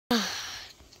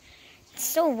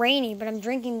so rainy, but I'm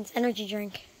drinking this energy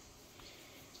drink.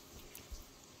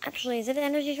 Actually, is it an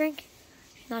energy drink?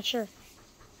 Not sure.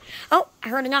 Oh, I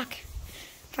heard a knock.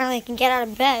 Finally, I can get out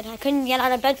of bed. I couldn't get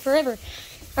out of bed forever.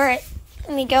 All right,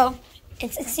 let me go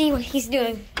and see what he's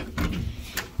doing.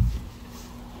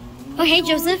 Oh, hey,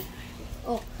 Joseph.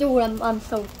 Oh, dude, I'm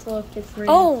so stoked. It's raining.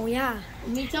 Oh, yeah.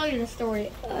 Let me tell you the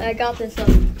story. I got this.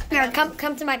 Here,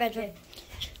 come to my bedroom.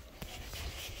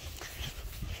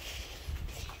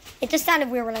 It just sounded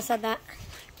weird when I said that.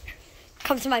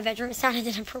 Come to my bedroom. It sounded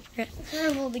inappropriate.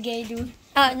 Terrible, the gay dude.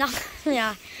 No,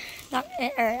 yeah. No,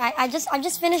 I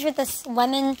just finished with this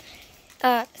lemon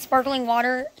sparkling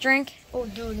water drink. Oh,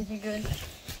 dude, is it good?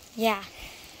 Yeah.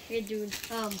 Yeah, dude.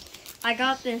 I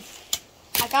got this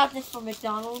from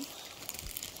McDonald's.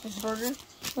 This burger.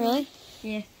 Really?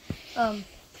 Yeah.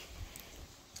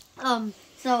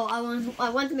 So I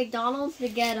went to McDonald's to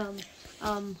get a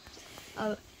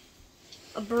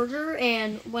burger,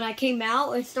 and when I came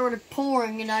out, it started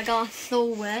pouring, and I got so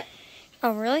wet.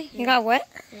 Oh, really? You got wet?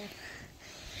 Yeah.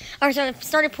 Oh, so it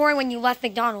started pouring when you left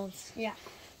McDonald's. Yeah.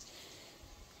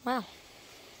 Wow.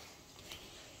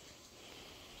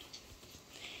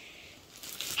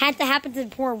 Had to happen to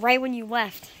pour right when you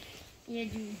left. Yeah,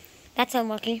 dude. That's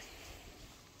unlucky.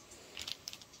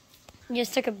 You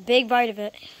just took a big bite of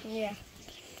it. Yeah.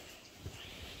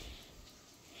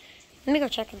 Let me go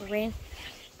check the rain.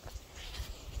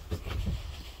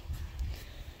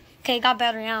 Okay, it got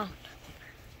better now.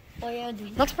 Oh, yeah,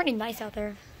 dude. Looks pretty nice out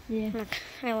there. Yeah.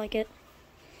 I like it.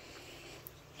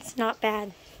 It's not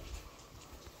bad.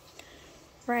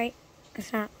 Right?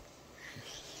 It's not.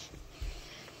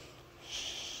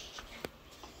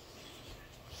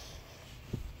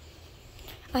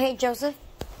 Oh, hey, Joseph.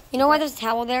 You know why there's a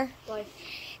towel there? Why?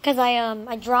 Because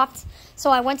I dropped. So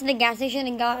I went to the gas station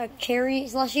and got a cherry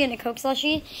slushie and a Coke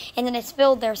slushie, and then it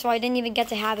spilled there, so I didn't even get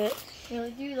to have it.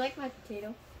 Really? Do you like my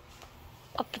potato?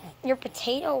 Your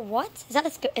potato? What? Is that a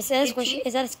squishy?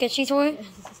 Is that a sketchy toy?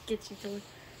 It's a sketchy toy.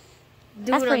 Dude,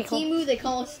 That's pretty on cool. Temu they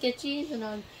call it sketchies, and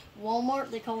on Walmart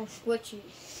they call them squishies.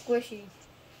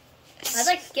 I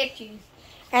like sketchies.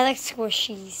 I like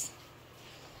squishies.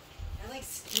 I like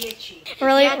sketchy.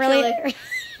 Really, Yeah, really,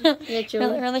 Yeah,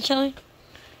 chili. really chili.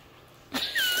 I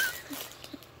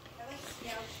like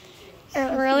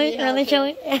scout. Really, Yeah, really okay.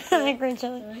 chili. I like green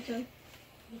chili.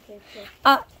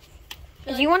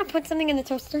 Do you want to put something in the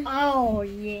toaster? Oh,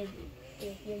 yeah.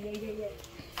 Yeah.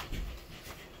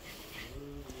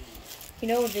 You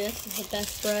know this is the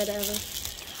best bread ever.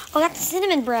 Oh, that's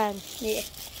cinnamon bread. Yeah.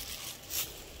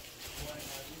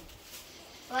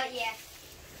 But yeah.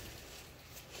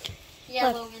 Yeah,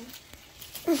 Look. Logan.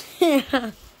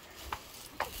 Yeah.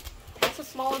 That's the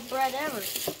smallest bread ever.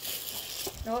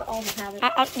 No, I almost have it.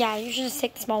 Yeah, you should just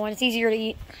take the small one. It's easier to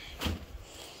eat.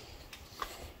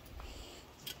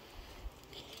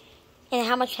 And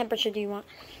how much temperature do you want?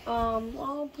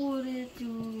 I'll put it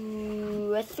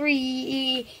to a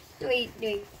 3. Wait.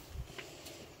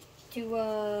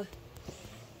 To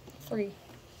 3.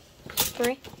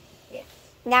 3? Yeah.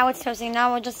 Now it's toasting.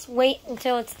 Now we'll just wait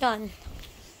until it's done.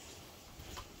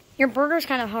 Your burger's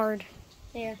kind of hard.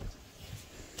 Yeah.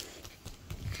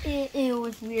 It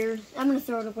was weird. I'm gonna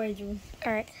throw it away, June.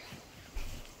 All right.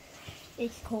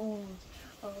 It's called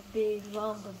a big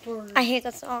lump of burger. I hate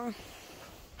that song.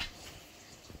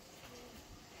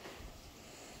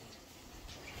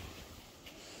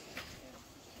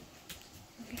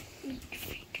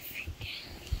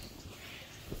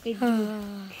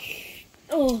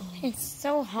 Oh, It's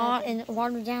so hot and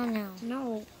watered down now.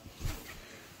 no.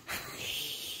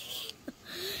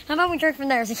 How about we drink from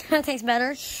there? Is it gonna taste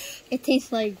better? It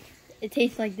tastes like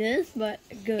this, but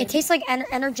good. It tastes like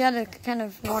energetic kind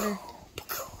of water.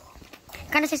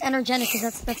 Kind of tastes energetic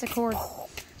because that's a chord.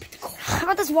 How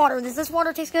about this water? Does this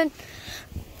water taste good?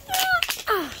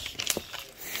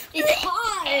 It's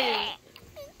hot.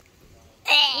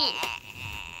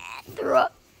 Threw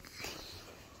up.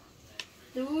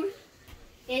 Dude,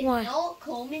 it's What? not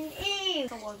coming in.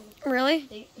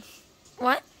 Really?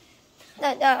 What?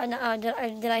 Did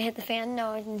I hit the fan? No,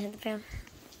 I didn't hit the fan.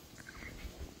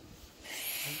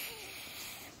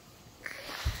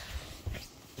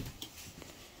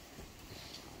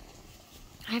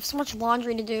 I have so much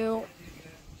laundry to do.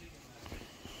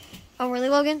 Oh, really,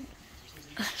 Logan?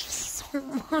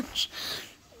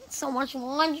 So much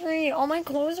laundry. All my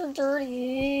clothes are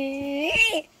dirty.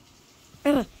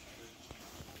 Is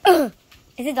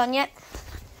it done yet?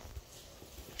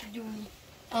 Dude,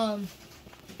 Ooh,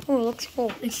 it looks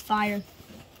cool. it's fire.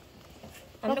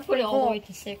 I'm gonna Looks put it pretty all the cool. way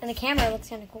to 6. And the camera looks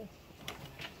kind of cool.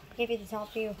 Give you the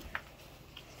top view.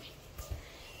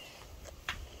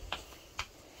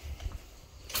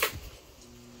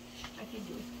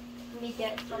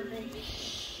 get something.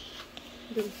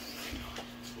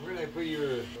 Where did I put your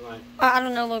line? I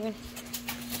don't know, Logan.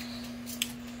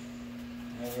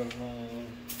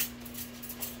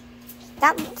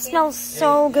 That smells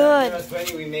so good. You know what's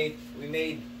funny? We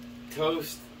made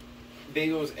toast,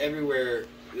 bagels everywhere.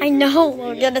 I know, Yeah.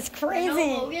 Logan. It's I crazy.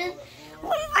 know, Logan.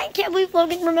 I can't believe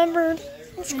Logan remembered.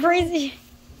 It's crazy.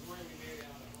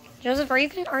 Joseph, are you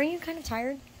kind of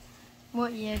tired?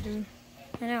 What? Yeah, dude.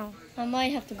 I know. I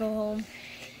might have to go home.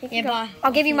 Yeah, Go. bye.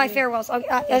 I'll give you my farewells.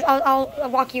 I'll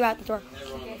walk you out the door.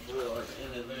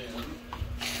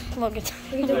 Logan.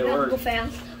 We don't have to go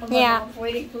fast. Yeah. Mom's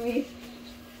waiting for me.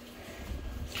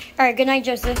 All right. Good night,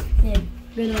 Joseph. Yeah.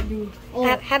 Good night, dude. Oh,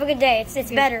 Have a good day.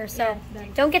 It's better. So better.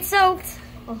 don't get soaked.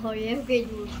 Oh yeah. Okay,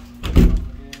 dude.